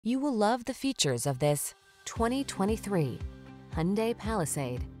You will love the features of this 2023 Hyundai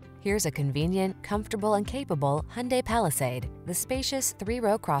Palisade. Here's a convenient, comfortable, and capable Hyundai Palisade, the spacious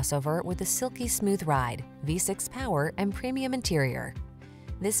 3-row crossover with a silky smooth ride, V6 power, and premium interior.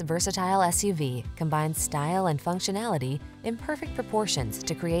 This versatile SUV combines style and functionality in perfect proportions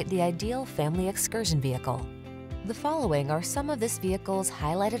to create the ideal family excursion vehicle. The following are some of this vehicle's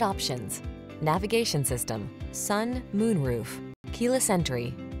highlighted options: navigation system, sun, moonroof, keyless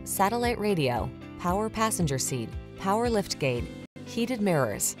entry, satellite radio, power passenger seat, power liftgate, heated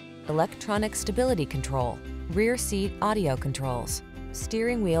mirrors, electronic stability control, rear seat audio controls,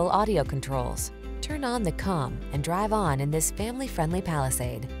 steering wheel audio controls. Turn on the calm and drive on in this family-friendly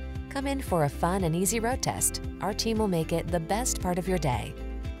Palisade. Come in for a fun and easy road test. Our team will make it the best part of your day.